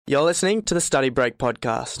You're listening to the Study Break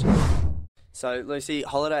podcast. So, Lucy,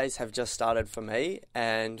 holidays have just started for me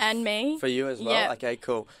and me. For you as well? Yep. Okay,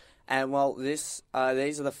 cool. And, well, these are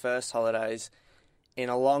the first holidays in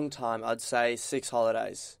a long time, I'd say 6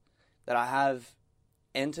 holidays, that I have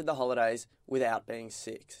entered the holidays without being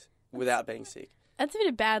sick. That's a bit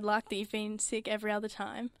of bad luck that you've been sick every other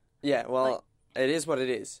time. Yeah, well, it is what it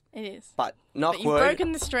is. It is. But knock But wood. you've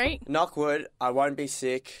broken the streak. Knock wood, I won't be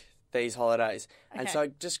sick these holidays. And Okay. so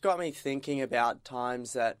it just got me thinking about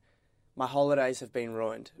times that my holidays have been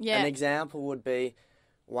ruined. Yeah. An example would be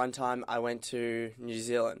one time I went to New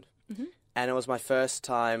Zealand and it was my first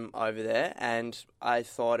time over there and I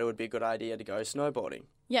thought it would be a good idea to go snowboarding.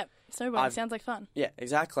 Yep. Snowboarding sounds like fun. Yeah,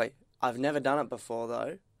 exactly. I've never done it before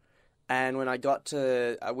though. And when I got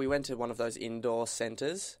to, we went to one of those indoor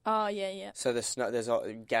centres. Oh, yeah. So there's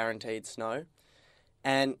guaranteed snow.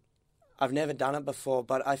 And I've never done it before,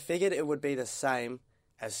 but I figured it would be the same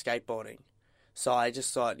as skateboarding. So I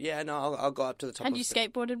just thought, I'll go up to the top. Had you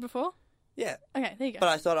skateboarded before? Yeah. Okay, there you go. But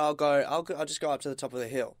I thought I'll just go up to the top of the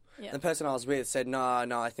hill. Yeah. The person I was with said, no,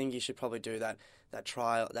 I think you should probably do that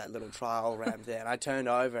little trial ramp there. And I turned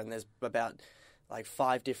over and there's about like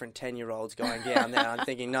 5 different 10-year-olds going down there. I'm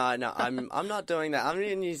thinking, no, I'm not doing that. I'm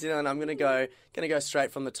in New Zealand. I'm gonna go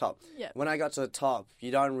straight from the top. Yeah. When I got to the top,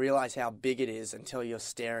 you don't realise how big it is until you're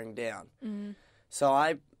staring down. Mm. So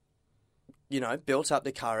I, built up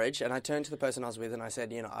the courage and I turned to the person I was with and I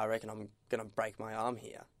said, I reckon I'm gonna break my arm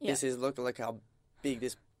here. Yeah. Look how big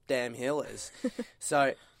this damn hill is.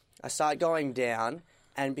 So I start going down,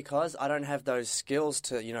 and because I don't have those skills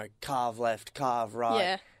to, carve left, carve right.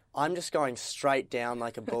 Yeah. I'm just going straight down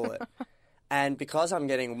like a bullet. And because I'm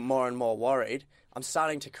getting more and more worried, I'm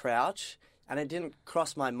starting to crouch, and it didn't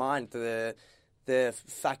cross my mind the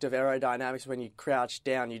fact of aerodynamics. When you crouch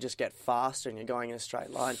down, you just get faster and you're going in a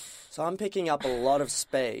straight line. So I'm picking up a lot of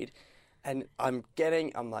speed, and I'm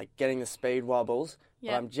getting the speed wobbles,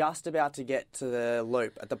 Yep. but I'm just about to get to the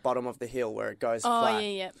loop at the bottom of the hill where it goes Oh, flat.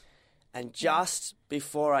 yeah. And just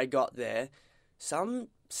before I got there, some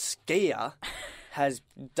skier has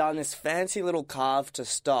done this fancy little carve to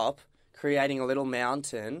stop, creating a little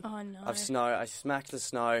mountain of snow. I smacked the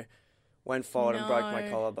snow, went forward and broke my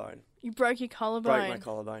collarbone. You broke your collarbone. Broke my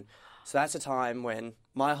collarbone. So that's a time when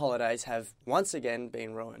my holidays have once again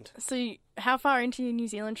been ruined. So how far into your New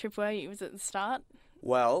Zealand trip were you? Was it the start?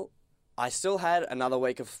 Well, I still had another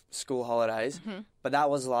week of school holidays, but that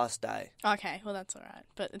was the last day. Okay, well that's all right.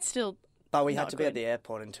 But it's still But we had not to be at good. the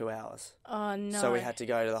airport in 2 hours. Oh, no. So we had to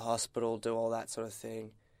go to the hospital, do all that sort of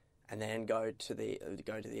thing, and then go to the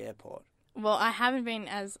airport. Well, I haven't been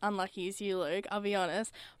as unlucky as you, Luke, I'll be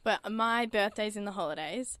honest. But my birthday's in the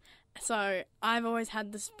holidays. So I've always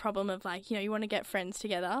had this problem of, you want to get friends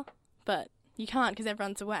together, but you can't because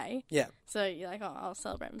everyone's away. Yeah. So you're like, oh, I'll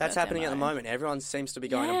celebrate my That's birthday happening on at the my own. moment. Everyone seems to be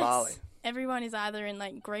going to Yes. Bali. Everyone is either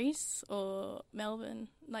in, Greece or Melbourne.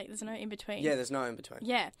 There's no in-between. Yeah, there's no in between.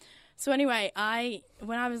 Yeah. So anyway,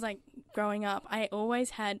 when I was growing up, I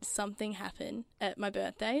always had something happen at my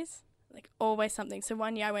birthdays, always something. So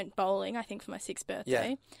one year I went bowling, I think for my 6th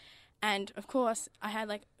birthday, and of course I had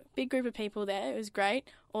a big group of people there. It was great,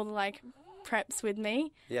 all the preps with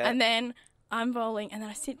me, and then I'm bowling, and then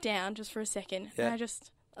I sit down just for a second, and I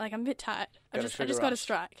just I'm a bit tired. I just got a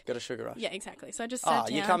strike. Got a sugar rush. Yeah, exactly. So I just sat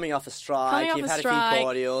down. You're coming off a strike. You've had a few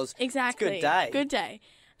cordials. Exactly. It's a good day. Good day.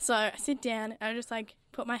 So I sit down and I just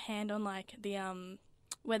put my hand on the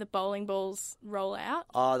where the bowling balls roll out.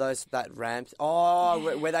 Oh, that ramp.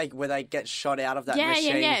 Oh, where they get shot out of that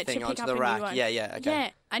machine thing onto the rack. Yeah, okay. Yeah,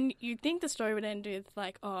 and you'd think the story would end with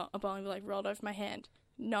a bowling ball rolled over my hand.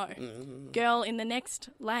 No. Girl in the next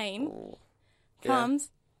lane comes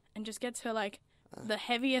and just gets her the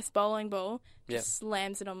heaviest bowling ball, just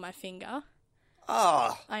slams it on my finger.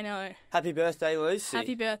 Oh. I know. Happy birthday, Lucy.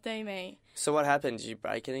 Happy birthday, me. So what happened? Did you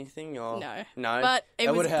break anything or No. No. But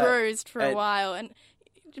it was bruised for a It- while, and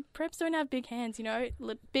preps don't have big hands,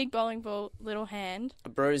 big bowling ball, little hand. A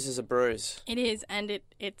bruise is a bruise. It is, and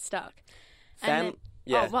it stuck. Yeah.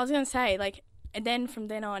 I was going to say, and then from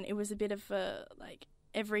then on, it was a bit of a,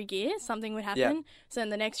 every year something would happen. Yeah. So then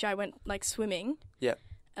the next year I went, swimming. Yeah.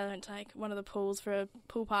 I went to, one of the pools for a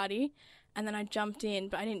pool party, and then I jumped in,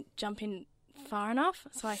 but I didn't jump in far enough,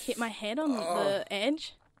 so I hit my head on the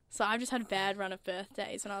edge. So I've just had a bad run of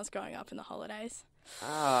birthdays when I was growing up in the holidays.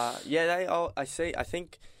 I see. I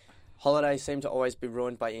think holidays seem to always be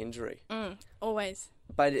ruined by injury. Always.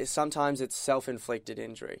 But sometimes it's self-inflicted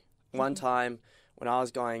injury. One time when I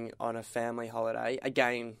was going on a family holiday,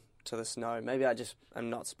 again to the snow, maybe I just am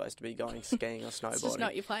not supposed to be going skiing or snowboarding. It's just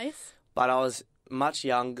not your place. But I was much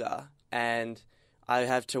younger and I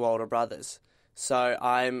have 2 older brothers. So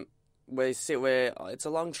it's a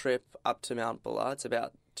long trip up to Mount Buller. It's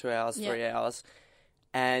about 2 hours, 3 hours.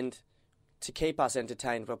 And to keep us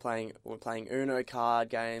entertained, we're playing Uno card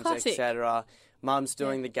games, etc. Mum's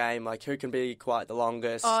doing the game, like who can be quiet the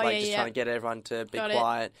longest, trying to get everyone to be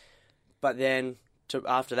quiet. But then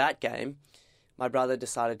after that game, my brother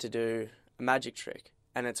decided to do a magic trick,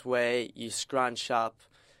 and it's where you scrunch up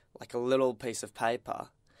like a little piece of paper,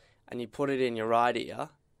 and you put it in your right ear,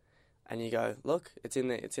 and you go, look, it's in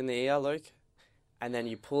the ear, Luke, and then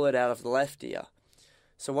you pull it out of the left ear.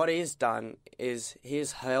 So what he's done is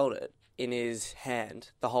he's held it in his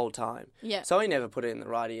hand the whole time. Yeah. So he never put it in the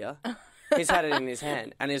right ear. He's had it in his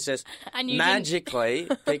hand, and it's just magically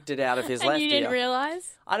picked it out of his left ear. And you didn't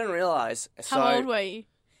realise? I didn't realise. How old were you?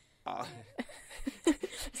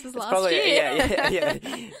 This was last year. Yeah.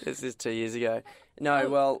 This is 2 years ago. No,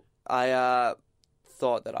 well, I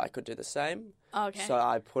thought that I could do the same. Okay. So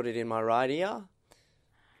I put it in my right ear,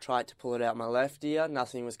 tried to pull it out my left ear,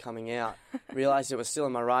 nothing was coming out. Realised it was still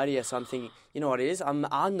in my right ear, so I'm thinking, you know what it is? I'm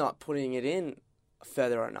not putting it in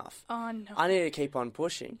further enough. Oh, no. I need to keep on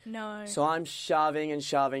pushing. No. So I'm shoving,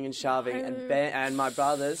 and my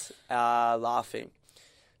brothers are laughing.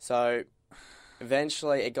 So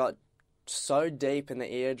eventually it got so deep in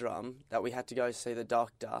the eardrum that we had to go see the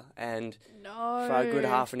doctor, and for a good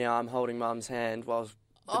half an hour I'm holding Mum's hand while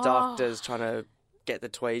the doctor's trying to get the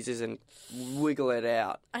tweezers and wiggle it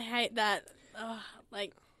out. I hate that.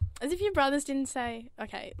 Like, as if your brothers didn't say,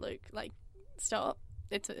 okay, Luke, like, stop.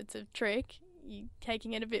 It's a trick. You're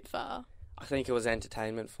taking it a bit far. I think it was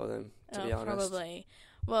entertainment for them, to be honest. Probably.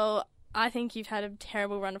 Well, I think you've had a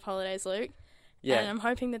terrible run of holidays, Luke. Yeah. And I'm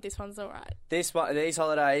hoping that this one's all right. These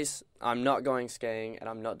holidays, I'm not going skiing and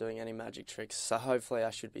I'm not doing any magic tricks, so hopefully I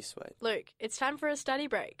should be sweet. Luke, it's time for a study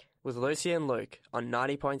break. With Lucy and Luke on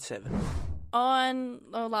 90.7.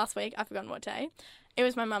 Last week, I've forgotten what day, it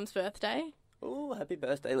was my mum's birthday. Oh, happy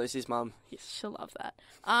birthday, Lucy's mum. Yes, she'll love that.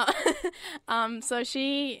 So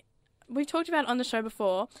we've talked about on the show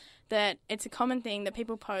before that it's a common thing that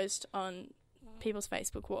people post on people's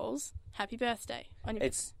Facebook walls, happy birthday.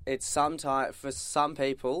 It's sometimes, for some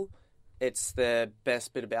people, it's the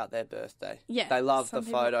best bit about their birthday. Yeah. They love the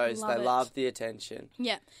photos. They love the attention.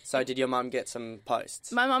 Yeah. So did your mum get some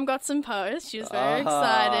posts? My mum got some posts. She was very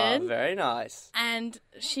excited. Very nice. And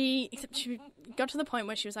she got to the point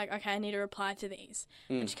where she was like, okay, I need to reply to these.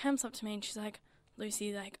 And she comes up to me and she's like,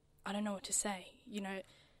 Lucy, like, I don't know what to say. You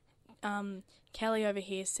know, Kelly over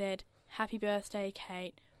here said, happy birthday,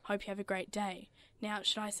 Kate. Hope you have a great day. Now,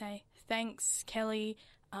 should I say, thanks, Kelly,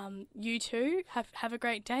 you too, have a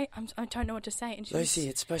great day? I don't know what to say. And Lucy,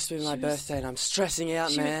 it's supposed to be my birthday and I'm stressing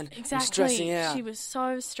out, man. Exactly. I'm stressing out. She was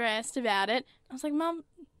so stressed about it. I was like, Mum,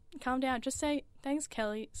 calm down. Just say, thanks,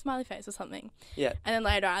 Kelly, smiley face or something. Yeah. And then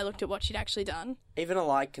later I looked at what she'd actually done. Even a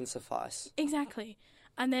like can suffice. Exactly.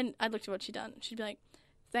 And then I looked at what she'd done. She'd be like,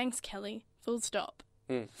 thanks, Kelly, full stop.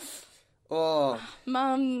 Oh,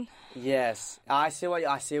 Mum. Yes, I see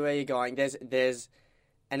where you're going. There's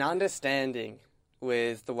an understanding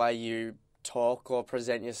with the way you talk or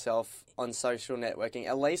present yourself on social networking,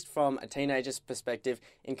 at least from a teenager's perspective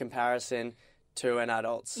in comparison to an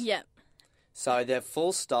adult's. Yep. So the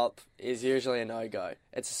full stop is usually a no-go.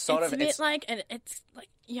 It's a bit like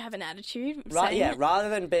you have an attitude. Right, yeah, rather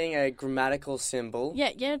than being a grammatical symbol.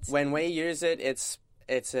 Yeah. When we use it, it's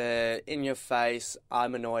a in your face,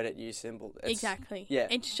 I'm annoyed at you symbol. Exactly. Yeah.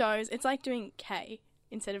 It shows. It's like doing K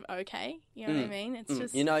instead of OK. You know what I mean? It's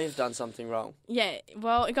just. You know you've done something wrong. Yeah.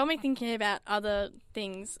 Well, it got me thinking about other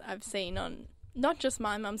things I've seen on not just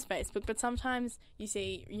my mum's Facebook, but sometimes you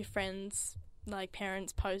see your friends, like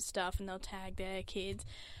parents, post stuff and they'll tag their kids.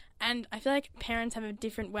 And I feel like parents have a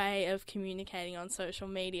different way of communicating on social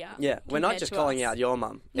media. Yeah, we're not just calling out your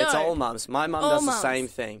mum. No, it's all mums. My mum does the same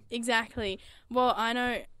thing. Exactly. Well, I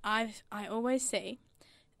know I always see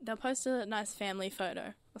they'll post a nice family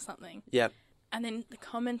photo or something. Yep. And then the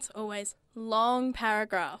comments are always long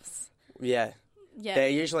paragraphs. Yeah. Yeah. They're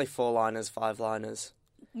usually 4-liners, 5-liners.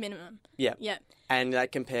 Minimum. Yeah. Yeah. And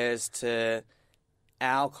that compares to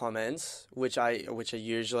our comments, which are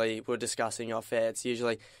usually, we're discussing off air, it's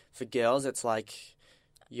usually for girls, it's like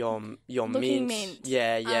your mint.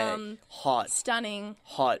 Yeah. Hot. Stunning.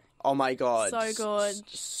 Hot. Oh my God. So good.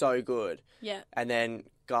 So good. Yeah. And then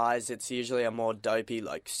guys, it's usually a more dopey,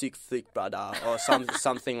 like sick thick brother or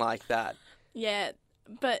something like that. Yeah.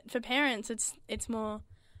 But for parents, it's more,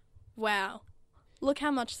 wow, look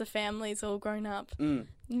how much the family's all grown up.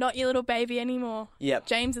 Not your little baby anymore. Yep.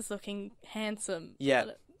 James is looking handsome. Yeah.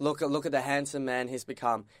 Look at the handsome man he's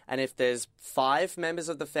become. And if there's 5 members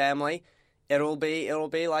of the family, It'll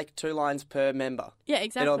be like 2 lines per member. Yeah,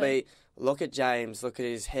 exactly. It'll be, look at James, look at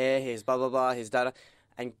his hair, his blah, blah, blah, his data,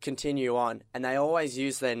 and continue on. And they always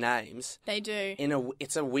use their names. They do.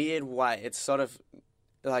 It's a weird way. It's sort of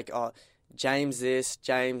like, oh, James this,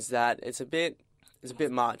 James that. It's a bit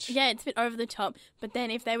much. Yeah, it's a bit over the top. But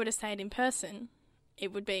then if they were to say it in person,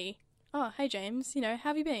 it would be, oh, hey, James, how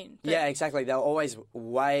have you been? But yeah, exactly. They're always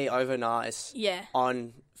way over nice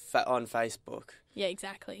on Facebook. Yeah,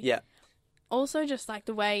 exactly. Yeah. Also, just like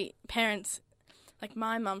the way parents, like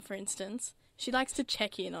my mum, for instance, she likes to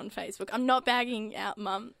check in on Facebook. I'm not bagging out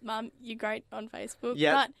mum. Mum, you're great on Facebook.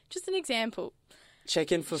 Yeah. But just an example.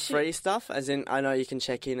 Check in for free stuff? As in, I know you can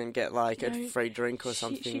check in and get like a free drink or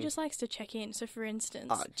something. She just likes to check in. So, for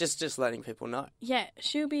instance... just letting people know. Yeah,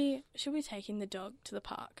 she'll be taking the dog to the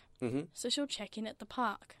park. Mm-hmm. So she'll check in at the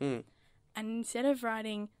park. Mm. And instead of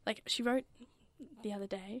writing... Like, she wrote the other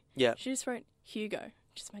day. Yeah. She just wrote Hugo,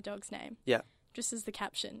 which is my dog's name. Yeah. Just as the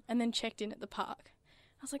caption. And then checked in at the park.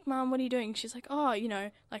 I was like, Mum, what are you doing? She's like, oh,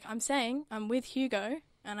 like I'm saying I'm with Hugo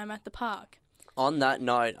and I'm at the park. On that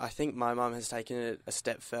note, I think my mum has taken it a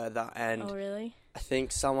step further, and oh, really? I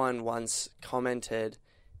think someone once commented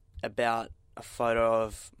about a photo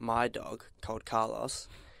of my dog called Carlos,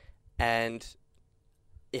 and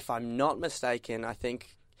if I'm not mistaken, I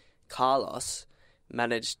think Carlos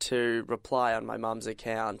managed to reply on my mum's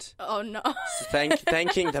account. Oh, no.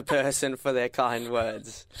 Thanking the person for their kind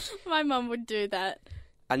words. My mum would do that.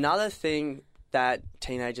 Another thing that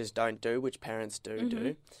teenagers don't do, which parents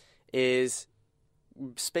do, is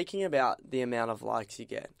speaking about the amount of likes you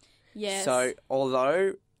get. Yes. So,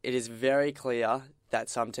 although it is very clear that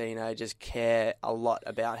some teenagers care a lot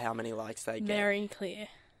about how many likes they get. Very clear.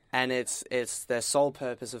 And it's their sole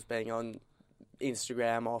purpose of being on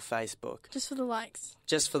Instagram or Facebook. Just for the likes.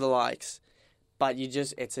 Just for the likes. But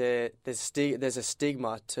there's a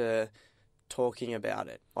stigma to talking about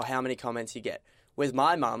it or how many comments you get. With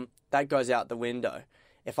my mum, that goes out the window.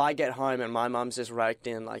 If I get home and my mum's just raked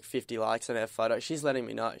in like 50 likes on her photo, she's letting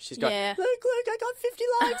me know. She's going, look, I got 50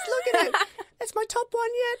 likes, look at it. It's my top one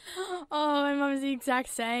yet. Oh, my mum's the exact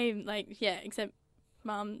same. Like, yeah, except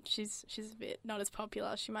Mum, she's a bit not as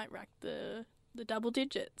popular. She might rack the double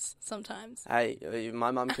digits sometimes. Hey,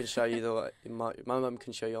 my mum can show you the way. My mum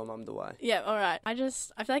can show your mum the way. Yeah, all right. I feel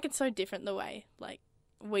like it's so different the way like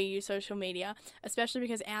we use social media, especially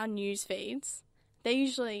because our news feeds, they're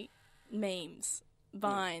usually memes,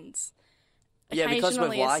 vines, because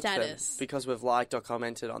we've liked status. them. Because we've liked or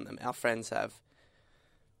commented on them. Our friends have.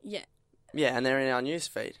 Yeah. Yeah, and they're in our news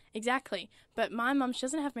feed. Exactly. But my mum, she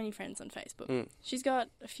doesn't have many friends on Facebook. Mm. She's got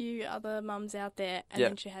a few other mums out there, and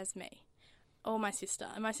then she has me. Or my sister.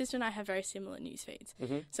 And my sister and I have very similar news feeds.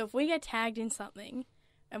 Mm-hmm. So if we get tagged in something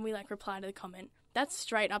and we like reply to the comment, that's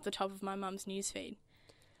straight up the top of my mum's news feed.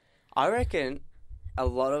 I reckon a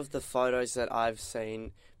lot of the photos that I've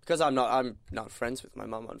seen, because I'm not friends with my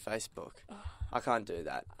mum on Facebook. I can't do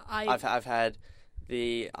that. I've had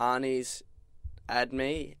the aunties add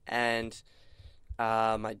me and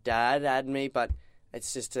my dad add me, but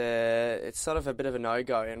it's just it's sort of a bit of a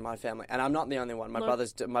no-go in my family. And I'm not the only one. My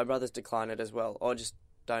brothers decline it as well, or just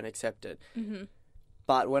don't accept it. Mm-hmm.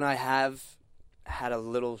 But when I have had a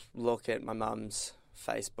little look at my mum's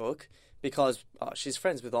Facebook, because she's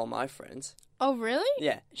friends with all my friends. Oh, really?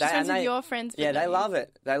 Yeah. She's friends with your friends? Yeah, they love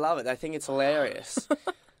it. They love it. They think it's hilarious.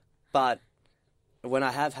 But when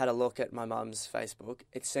I have had a look at my mum's Facebook,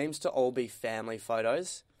 it seems to all be family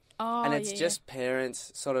photos. Oh, and it's just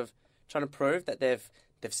parents sort of trying to prove that they've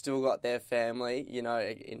still got their family,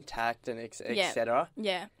 intact and et cetera.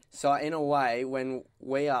 Yeah. So in a way, when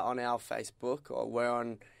we are on our Facebook, or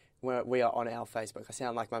we are on our Facebook, I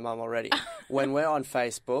sound like my mum already. When we're on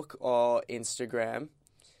Facebook or Instagram,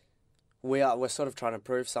 we're sort of trying to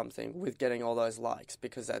prove something with getting all those likes,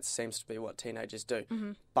 because that seems to be what teenagers do.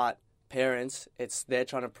 Mm-hmm. But parents, they're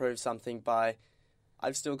trying to prove something by,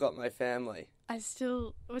 I've still got my family. We're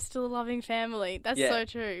still a loving family. That's so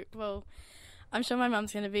true. Well, I'm sure my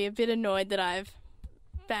mum's going to be a bit annoyed that I've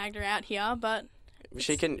bagged her out here, but...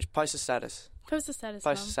 She can post a status. Post a status,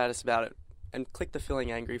 Post a status about it. And click the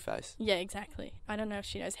feeling angry face. Yeah, exactly. I don't know if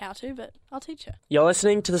she knows how to, but I'll teach her. You're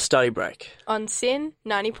listening to The Study Break. On SYN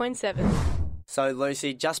 90.7. So,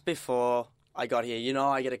 Lucy, just before I got here,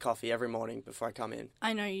 I get a coffee every morning before I come in.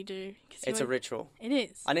 I know you do. It's a ritual. It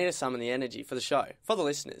is. I need to summon the energy for the show, for the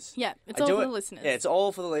listeners. Yeah, it's all for the listeners. Yeah, it's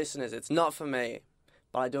all for the listeners. It's not for me,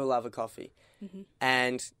 but I do love a coffee. Mm-hmm.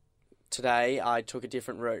 And today I took a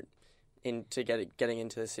different route into getting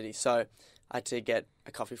into the city. So I had to get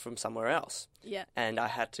a coffee from somewhere else. Yeah. And I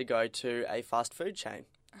had to go to a fast food chain.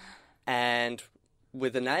 And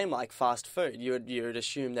with a name like fast food, you would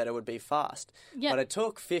assume that it would be fast. Yep. But it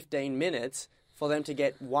took 15 minutes for them to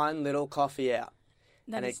get one little coffee out.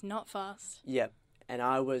 That is not fast. Yep. And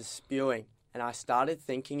I was spewing. And I started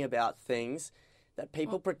thinking about things that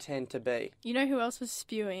people pretend to be. You know who else was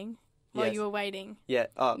spewing while Yes. you were waiting? Yeah.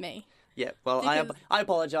 Oh, Me. yeah. Well, Because I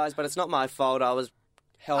apologise, but it's not my fault. I was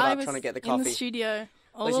held up trying to get the coffee. in the studio,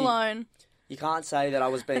 all Listen, alone. You can't say that I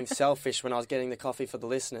was being selfish when I was getting the coffee for the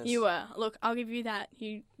listeners. You were. Look, I'll give you that.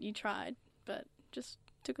 You tried, but just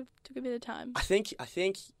took a bit of time. I think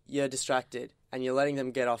you're distracted and you're letting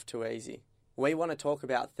them get off too easy. We want to talk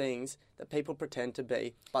about things that people pretend to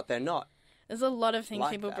be, but they're not. There's a lot of things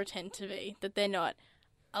Like people that. pretend to be that they're not.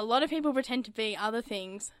 A lot of people pretend to be other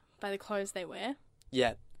things by the clothes they wear.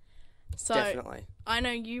 Yeah, So definitely. I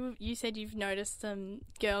know you said you've noticed some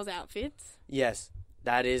girls' outfits. Yes,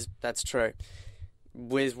 that's true.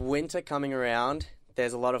 With winter coming around,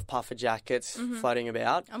 there's a lot of puffer jackets floating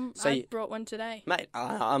about. I brought one today. Mate,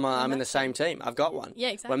 I'm in the same team. I've got one. Yeah,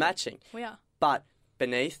 exactly. We're matching. We are. But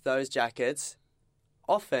beneath those jackets,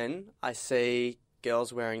 often I see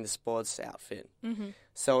girls wearing the sports outfit. Mm-hmm.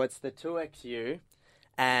 So it's the 2XU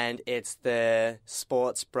and it's the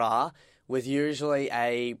sports bra with usually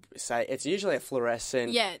a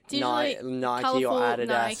fluorescent It's usually Nike or Adidas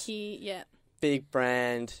Nike, yeah. big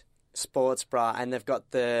brand sports bra, and they've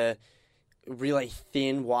got the really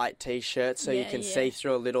thin white t-shirt so you can see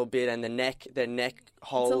through a little bit, and the neck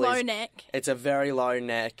hole It's a low neck. It's a very low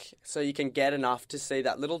neck, so you can get enough to see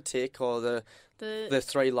that little tick or the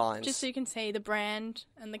 3 lines. Just so you can see the brand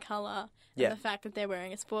and the colour and the fact that they're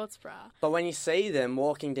wearing a sports bra. But when you see them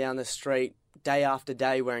walking down the street day after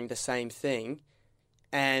day wearing the same thing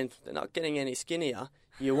and they're not getting any skinnier,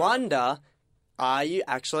 you wonder, are you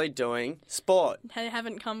actually doing sport? They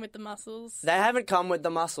haven't come with the muscles. They haven't come with the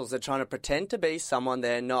muscles. They're trying to pretend to be someone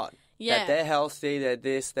they're not. Yeah. That they're healthy, they're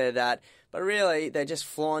this, they're that. But really, they're just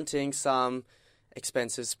flaunting some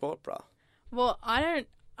expensive sport bra. Well, I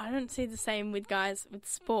don't see the same with guys with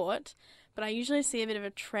sport, but I usually see a bit of a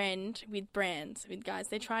trend with brands, with guys.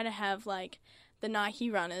 They try to have, like, the Nike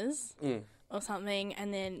runners or something,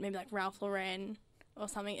 and then maybe, like, Ralph Lauren or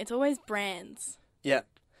something. It's always brands. Yeah.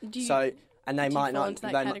 And they might fall not into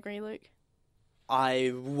that category, Luke?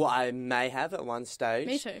 I may have at one stage.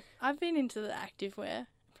 Me too. I've been into the activewear.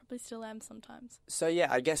 Probably still am sometimes. So yeah,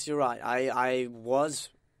 I guess you're right. I was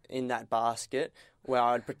in that basket where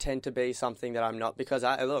I would pretend to be something that I'm not, because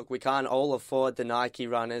look, we can't all afford the Nike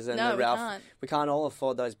runners and the Ralph. Can't. We can't all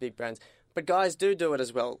afford those big brands. But guys do it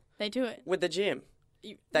as well. They do it With the gym.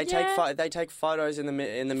 They take photos in the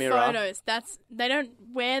mirror. Photos. They don't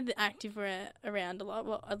wear the activewear around a lot.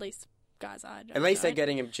 Well, at least guys are. At least they're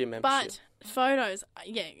getting a gym membership. But photos,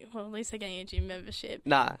 well, at least they're getting a gym membership.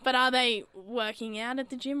 Nah. But are they working out at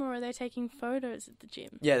the gym, or are they taking photos at the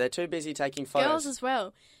gym? Yeah, they're too busy taking photos. Girls as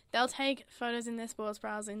well. They'll take photos in their sports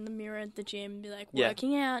bras in the mirror at the gym, be like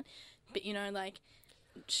working out. But,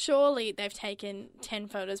 surely they've taken 10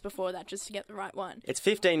 photos before that just to get the right one. It's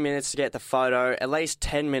 15 minutes to get the photo, at least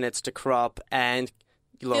 10 minutes to crop, and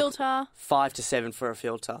Filter. 5 to 7 for a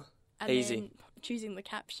filter. And Easy. then choosing the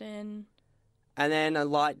caption. And then a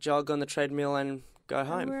light jog on the treadmill and go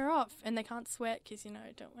home. And we're off. And they can't sweat because,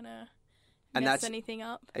 don't want to And mess that's anything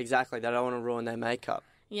up. Exactly. They don't want to ruin their makeup.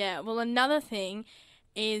 Yeah. Well, another thing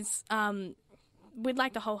is with,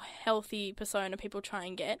 like, the whole healthy persona people try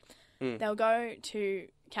and get, they'll go to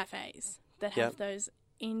cafes that have those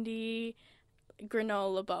indie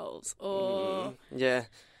granola bowls or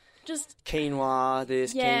just quinoa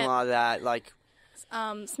this, quinoa that, like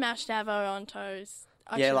smashed avo on toast.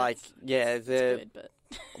 it's good, but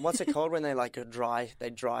what's it called when they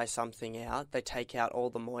dry something out? They take out all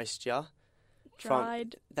the moisture.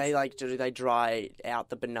 Dried. They dry out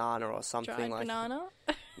the banana or something dried like banana.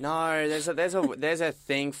 No, there's a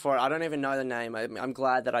thing for it. I don't even know the name. I'm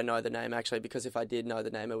glad that I know the name, actually, because if I did know the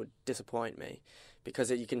name, it would disappoint me, because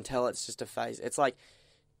you can tell it's just a phase. It's like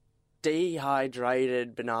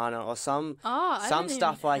dehydrated banana or some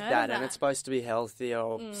stuff like that, and it's supposed to be healthy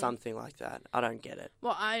or something like that. I don't get it.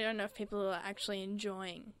 Well, I don't know if people are actually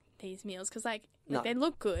enjoying these meals because No. they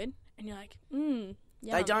look good, and you're like, yum,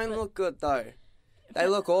 They don't look good though. They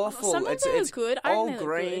look awful. Sometimes they look good. I all think they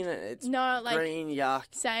look green. good. It's green, yuck.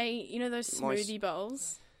 Say, those smoothie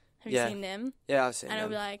bowls. Have you seen them? Yeah, I've seen them. them.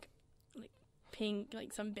 And it'll be like pink,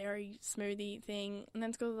 like some berry smoothie thing, and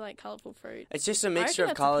then it's got like colourful fruit. It's just a mixture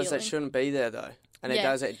of colours that shouldn't be there though, and it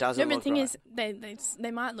doesn't. No, but the thing right. is,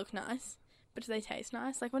 they might look nice, but do they taste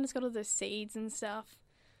nice? Like when it's got all those seeds and stuff.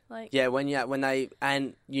 Like when they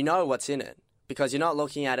and you know what's in it. Because you're not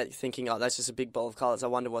looking at it thinking, oh, that's just a big bowl of colours, I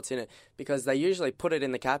wonder what's in it. Because they usually put it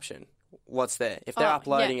in the caption. what's there. If they're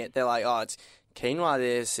uploading it, they're like, oh, it's quinoa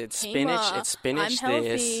this, it's Quinoa, spinach I'm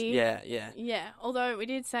this. healthy. Yeah. Yeah, although we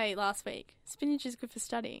did say last week, spinach is good for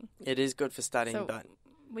studying. It is good for studying, So but...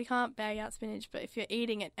 we can't bag out spinach, but if you're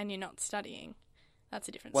eating it and you're not studying, that's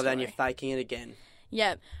a different Well, story. then you're faking it again.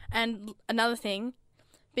 Yeah, and another thing,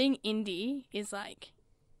 being indie is like,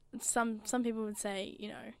 some people would say, you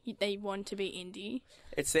know, they want to be indie.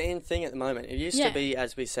 It's the in thing at the moment. It used to be,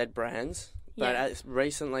 as we said, brands, but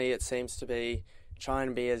recently it seems to be trying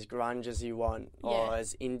to be as grunge as you want or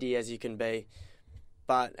as indie as you can be.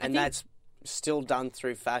 And that's still done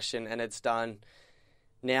through fashion, and it's done...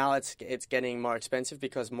 Now it's getting more expensive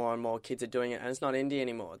because more and more kids are doing it, and it's not indie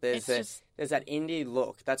anymore. There's that indie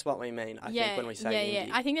look. That's what we mean, I think, when we say indie.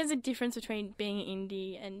 Yeah. I think there's a difference between being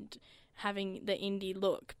indie and having the indie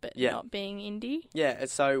look, but not being indie. Yeah,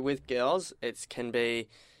 so with girls, it can be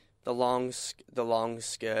the long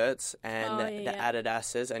skirts and the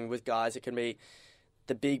Adidas's, and with guys, it can be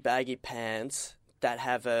the big baggy pants that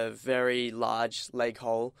have a very large leg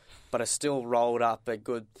hole, but are still rolled up a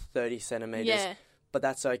good 30 centimetres. Yeah. But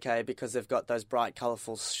that's okay because they've got those bright,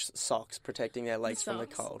 colourful socks protecting their legs from the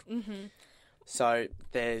cold. Mm-hmm. So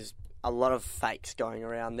there's a lot of fakes going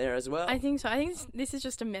around there as well. I think so. I think this is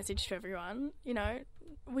just a message to everyone. You know,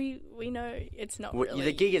 we know it's not really...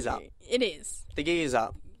 The gig is up. It is. The gig is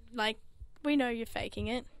up. Like, we know you're faking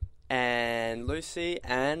it. And Lucy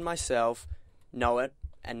and myself know it.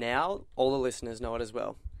 And now all the listeners know it as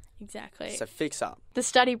well. Exactly. So fix up. The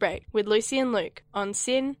Study Break with Lucy and Luke on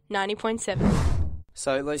SYN 90.7.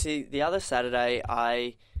 So, Lucy, the other Saturday,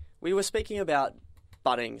 we were speaking about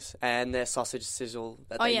Bunnings and their sausage sizzle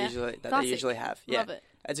that they usually have. Yeah, love it.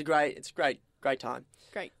 It's a great time.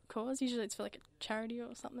 Great cause. Usually, it's for like a charity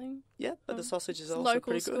or something. Yeah, but the sausage is also local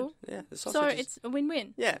pretty school. good. Yeah, the sausage. So it's a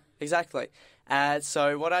win-win. Yeah, exactly.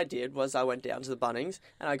 So what I did was I went down to the Bunnings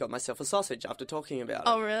and I got myself a sausage after talking about it.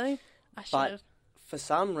 Oh, really? I should have. But for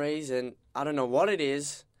some reason, I don't know what it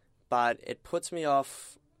is, but it puts me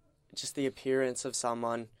off. Just the appearance of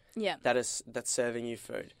someone that's serving you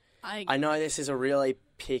food. I know this is a really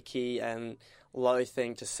picky and low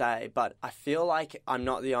thing to say, but I feel like I'm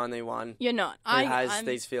not the only one. You're not. Who has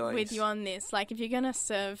these feelings. With you on this. Like, if you're going to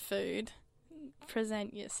serve food,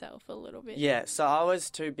 present yourself a little bit. Yeah, so I was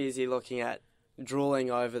too busy looking at drooling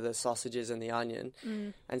over the sausages and the onion.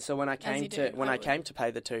 And so when I came to pay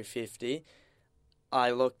the $2.50,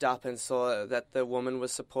 I looked up and saw that the woman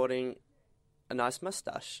was supporting a nice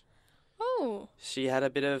moustache. Oh. She had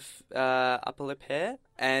a bit of upper lip hair,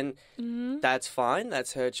 and that's fine.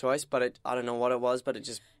 That's her choice, but I don't know what it was, but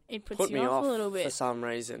it puts put you me off off a little bit. For some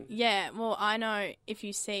reason. Yeah, well, I know if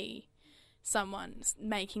you see someone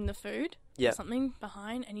making the food or something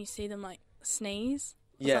behind and you see them, like, sneeze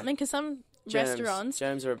or something, because some restaurants...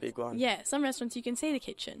 Germs are a big one. Yeah, some restaurants you can see the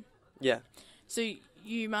kitchen. Yeah. So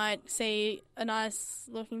you might see a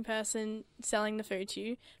nice-looking person selling the food to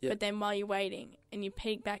you, but then while you're waiting and you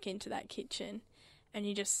peek back into that kitchen and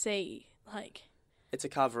you just see, like... It's a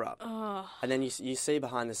cover-up. Oh. And then you see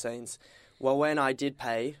behind the scenes. Well, when I did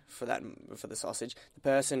pay for the sausage, the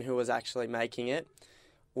person who was actually making it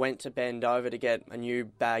went to bend over to get a new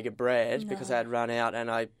bag of bread because they had run out, and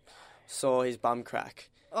I saw his bum crack.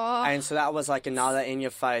 Oh. And so that was like another in your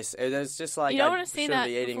face. It was just like, you don't want to see that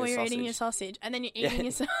before you're eating your sausage, and then you're eating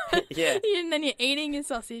your sausage. And then you're eating your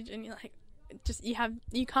sausage, and you're like,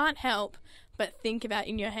 you can't help but think about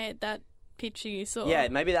in your head that picture you saw. Yeah,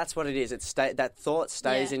 maybe that's what it is. That thought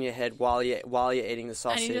stays in your head while you're eating the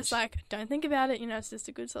sausage. And you're just like, don't think about it. You know, it's just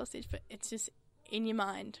a good sausage, but it's just in your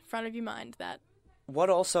mind, front of your mind that. What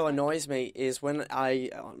also annoys me is when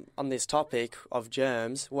on this topic of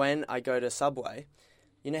germs, when I go to Subway.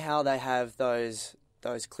 You know how they have those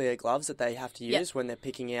clear gloves that they have to use when they're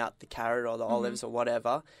picking out the carrot or the olives or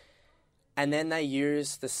whatever, and then they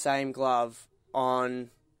use the same glove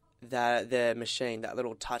on their machine, that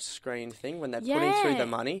little touch screen thing when they're putting through the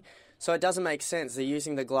money. So it doesn't make sense. They're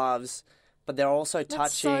using the gloves, but they're also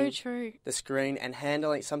touching the screen and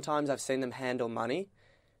handling. Sometimes I've seen them handle money.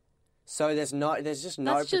 So there's just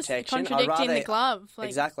no protection. That's just contradicting the glove.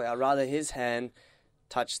 Exactly. I'd rather his hand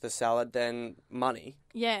touch the salad than money.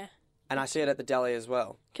 Yeah. And I see it at the deli as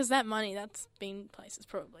well. Because that money, that's been places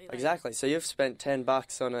probably. Exactly. So you've spent $10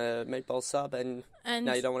 on a meatball sub and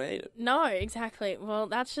now you don't want to eat it. No, exactly. Well,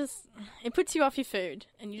 that's just... It puts you off your food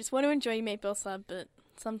and you just want to enjoy your meatball sub, but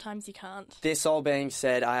sometimes you can't. This all being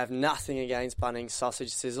said, I have nothing against Bunnings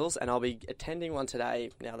sausage sizzles, and I'll be attending one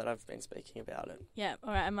today now that I've been speaking about it. Yeah,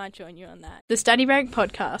 all right, I might join you on that. The Study Break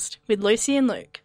Podcast with Lucy and Luke.